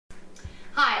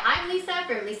I'm Lisa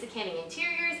from Lisa Canning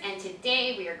Interiors, and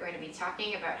today we are going to be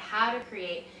talking about how to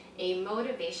create a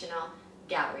motivational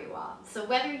gallery wall. So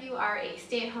whether you are a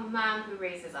stay-at-home mom who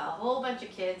raises a whole bunch of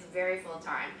kids very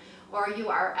full-time, or you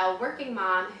are a working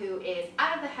mom who is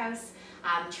out of the house,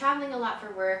 traveling a lot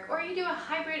for work, or you do a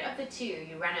hybrid of the two,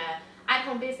 you run a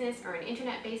at-home business or an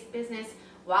internet-based business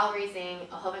while raising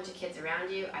a whole bunch of kids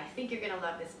around you, I think you're going to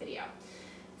love this video.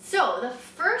 So the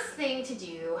first thing to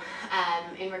do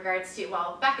in regards to,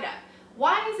 well, back it up.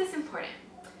 Why is this important?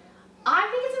 I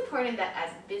think it's important that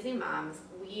as busy moms,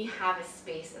 we have a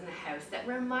space in the house that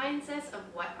reminds us of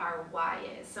what our why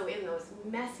is. So in those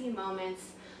messy moments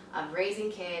of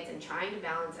raising kids and trying to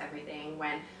balance everything,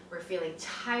 when we're feeling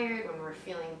tired, when we're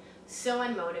feeling so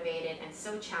unmotivated and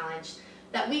so challenged,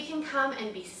 that we can come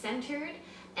and be centered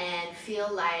and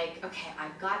feel like, okay,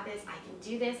 I've got this, I can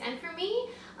do this. And for me,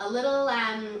 a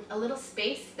little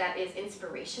space that is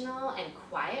inspirational and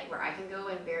quiet, where I can go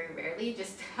and very rarely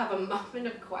just have a moment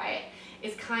of quiet,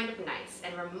 is kind of nice,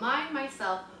 and remind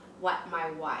myself what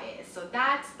my why is. So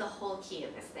that's the whole key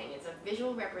in this thing. It's a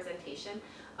visual representation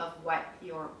of what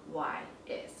your why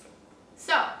is.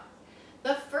 So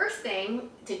the first thing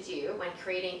to do when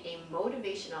creating a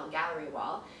motivational gallery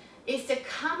wall is to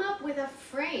come up with a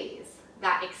phrase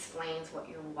that explains what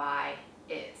your why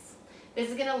is.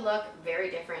 This is going to look very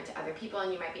different to other people,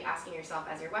 and you might be asking yourself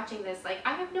as you're watching this, like,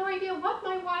 I have no idea what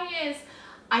my why is.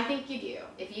 I think you do.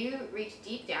 If you reach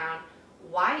deep down,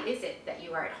 why is it that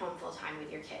you are at home full time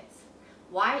with your kids?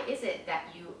 Why is it that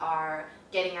you are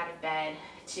getting out of bed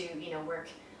to, work,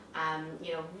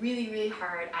 really, really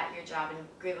hard at your job and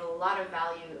give a lot of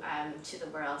value to the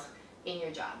world in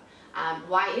your job?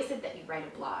 Why is it that you write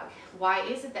a blog? Why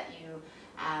is it that you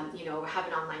have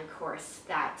an online course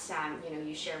that,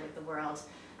 you share with the world,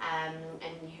 and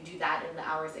you do that in the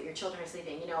hours that your children are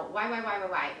sleeping?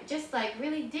 Why? Just like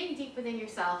really dig deep within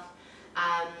yourself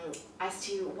as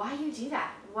to why you do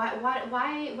that.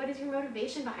 What is your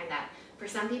motivation behind that? For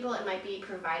some people, it might be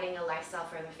providing a lifestyle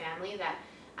for the family that,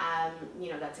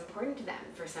 that's important to them.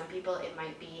 For some people, it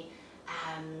might be,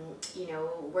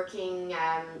 working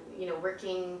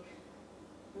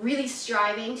really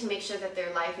striving to make sure that their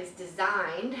life is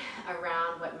designed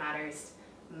around what matters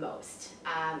most.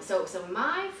 So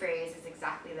my phrase is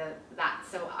exactly that.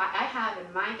 So I have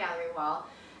in my gallery wall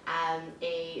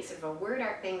a sort of a word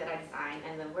art thing that I designed,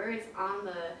 and the words on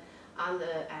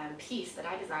the piece that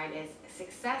I designed is,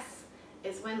 success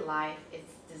is when life is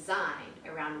designed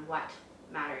around what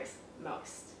matters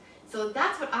most. So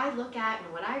that's what I look at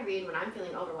and what I read when I'm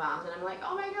feeling overwhelmed and I'm like,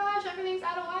 oh my gosh, everything's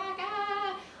out of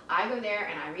whack. I go there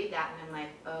and I read that and I'm like,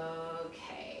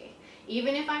 okay.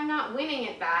 Even if I'm not winning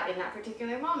at that in that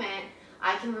particular moment,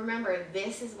 I can remember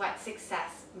this is what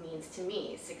success means to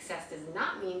me. Success does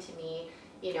not mean to me,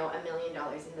 $1 million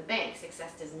in the bank.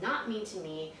 Success does not mean to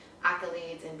me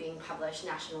accolades and being published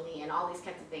nationally and all these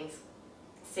kinds of things.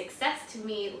 Success to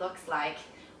me looks like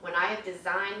when I have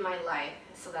designed my life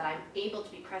so that I'm able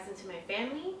to be present to my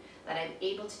family, that I'm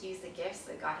able to use the gifts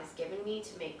that God has given me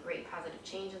to make great positive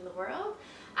change in the world,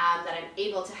 that I'm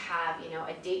able to have,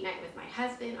 a date night with my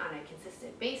husband on a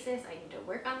consistent basis. I need to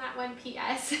work on that one,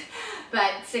 PS.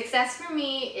 But success for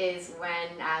me is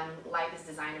when life is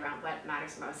designed around what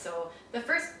matters most. So the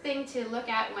first thing to look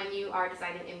at when you are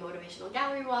designing a motivational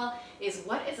gallery wall is,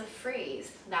 what is a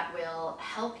phrase that will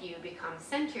help you become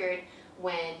centered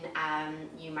when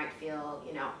you might feel,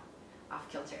 off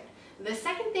kilter. The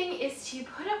second thing is to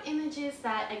put up images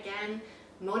that, again,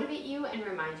 motivate you and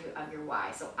remind you of your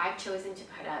why. So I've chosen to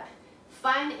put up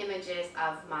fun images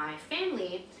of my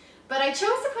family, but I chose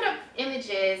to put up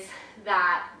images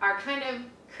that are kind of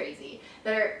crazy,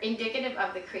 that are indicative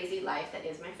of the crazy life that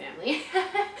is my family.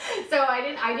 So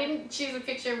I didn't choose a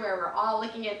picture where we're all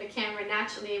looking at the camera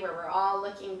naturally, where we're all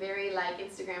looking very like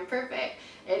Instagram perfect.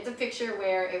 It's a picture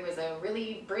where it was a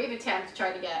really brave attempt to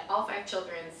try to get all 5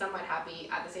 children somewhat happy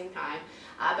at the same time.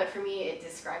 But for me, it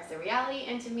describes the reality,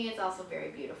 and to me, it's also very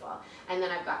beautiful. And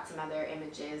then I've got some other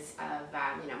images of,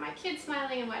 my kids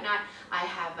smiling and whatnot. I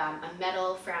have a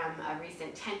medal from a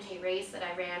recent 10K race that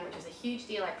I ran, which was a huge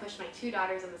deal. I pushed my 2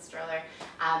 daughters in the stroller,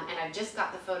 and I've just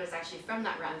got the photos actually from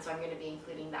that run, so I'm going to be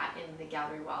including that in the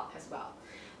gallery wall as well.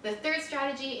 The third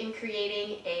strategy in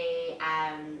creating a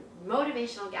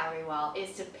motivational gallery wall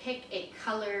is to pick a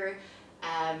color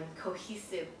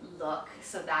cohesive look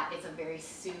so that it's a very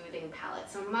soothing palette.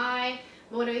 So my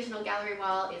motivational gallery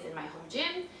wall is in my home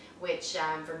gym, which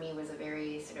for me was a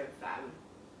very sort of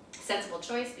sensible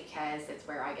choice because it's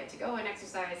where I get to go and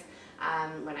exercise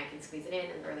when I can squeeze it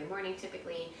in the early morning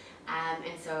typically.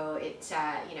 And so it,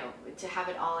 to have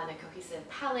it all in a cohesive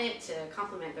palette to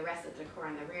complement the rest of the decor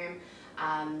in the room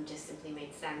just simply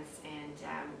made sense. And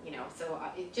you know, so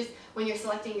it just, when you're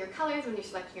selecting your colors, when you're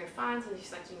selecting your fonts, when you're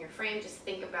selecting your frame, just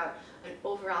think about an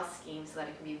overall scheme so that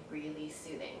it can be really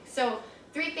soothing. So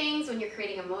 3 things when you're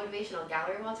creating a motivational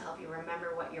gallery wall to help you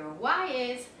remember what your why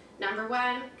is. Number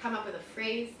 1, come up with a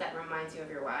phrase that reminds you of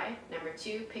your why. Number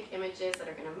 2, pick images that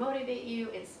are going to motivate you,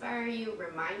 inspire you,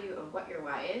 remind you of what your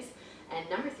why is. And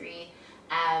number 3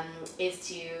 is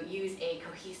to use a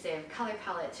cohesive color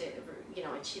palette to, you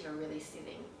know, achieve a really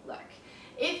soothing look.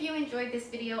 If you enjoyed this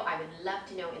video, I would love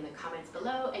to know in the comments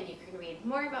below, and you can read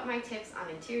more about my tips on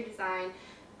interior design,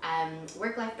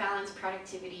 work-life balance,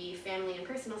 productivity, family and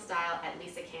personal style at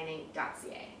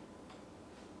lisacanning.ca.